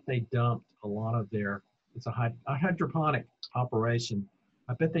 I bet they dumped a lot of their, it's a hydroponic operation.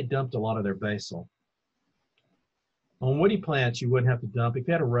 I bet they dumped a lot of their basil. On woody plants, you wouldn't have to dump. If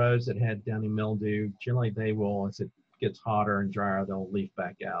you had a rose that had downy mildew, generally they will, as it gets hotter and drier, they'll leaf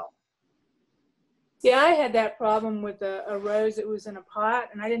back out. Yeah, I had that problem with a rose that was in a pot,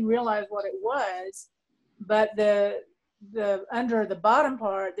 and I didn't realize what it was. But the under the bottom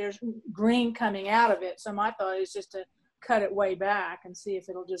part, there's green coming out of it. So my thought is just to cut it way back and see if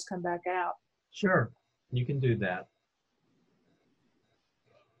it'll just come back out. Sure, you can do that.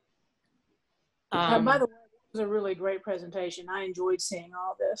 By the way, it was a really great presentation. I enjoyed seeing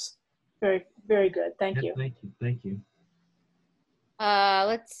all this. Very, very good. Thank you. Thank you. Thank you.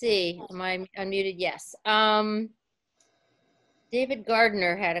 Let's see. Am I unmuted? Yes. David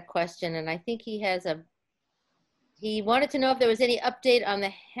Gardner had a question, and I think he wanted to know if there was any update on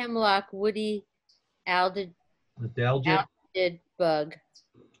the hemlock woody algid bug.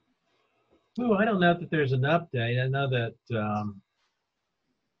 Ooh, I don't know that there's an update. I know that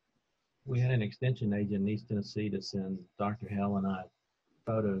we had an extension agent in East Tennessee to send Dr. Hell and I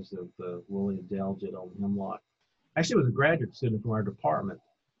photos of the woolly adelgid on hemlock. Actually, it was a graduate student from our department.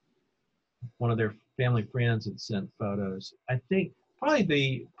 One of their family friends had sent photos. I think probably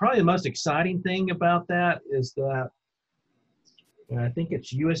the most exciting thing about that is that I think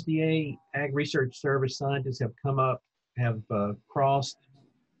it's USDA Ag Research Service scientists have crossed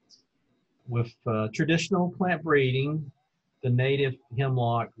with traditional plant breeding, the native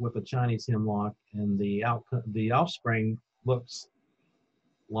hemlock with a Chinese hemlock, and the offspring looks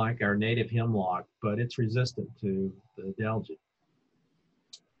like our native hemlock, but it's resistant to the adelgid.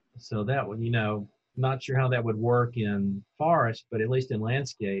 So that would, not sure how that would work in forests, but at least in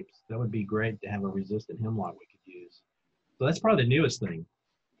landscapes, that would be great to have a resistant hemlock we could use. So that's probably the newest thing.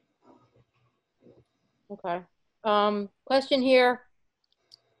 Okay. Question here.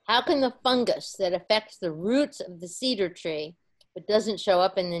 How can the fungus that affects the roots of the cedar tree but doesn't show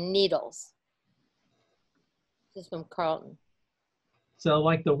up in the needles? This is from Carlton. So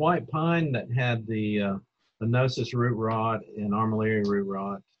like the white pine that had the Gnosis root rot and Armillaria root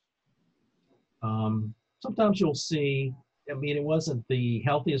rot, sometimes you'll see, it wasn't the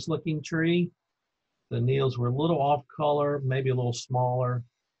healthiest looking tree. The needles were a little off color, maybe a little smaller,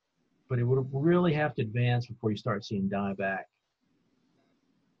 but it would really have to advance before you start seeing dieback.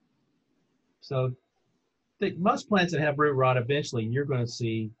 So most plants that have root rot, eventually you're going to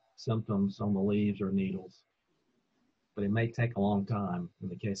see symptoms on the leaves or needles, but it may take a long time in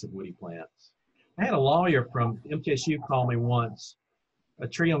the case of woody plants. I had a lawyer from MTSU call me once. A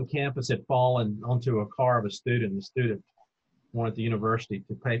tree on campus had fallen onto a car of a student. The student wanted the university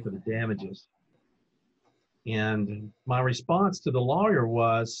to pay for the damages. And my response to the lawyer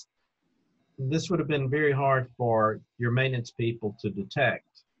was, this would have been very hard for your maintenance people to detect.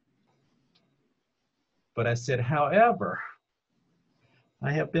 But I said, however,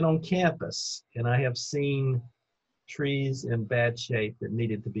 I have been on campus and I have seen trees in bad shape that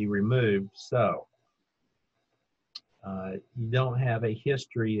needed to be removed. So you don't have a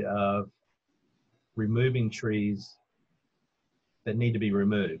history of removing trees that need to be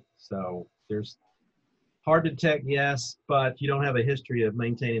removed. So there's hard to detect, yes, but you don't have a history of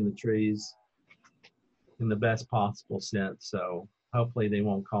maintaining the trees in the best possible sense. So hopefully they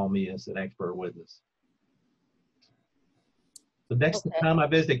won't call me as an expert witness. The next time I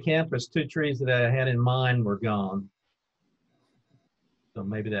visited campus, 2 trees that I had in mind were gone. So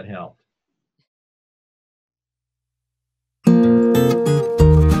maybe that helped.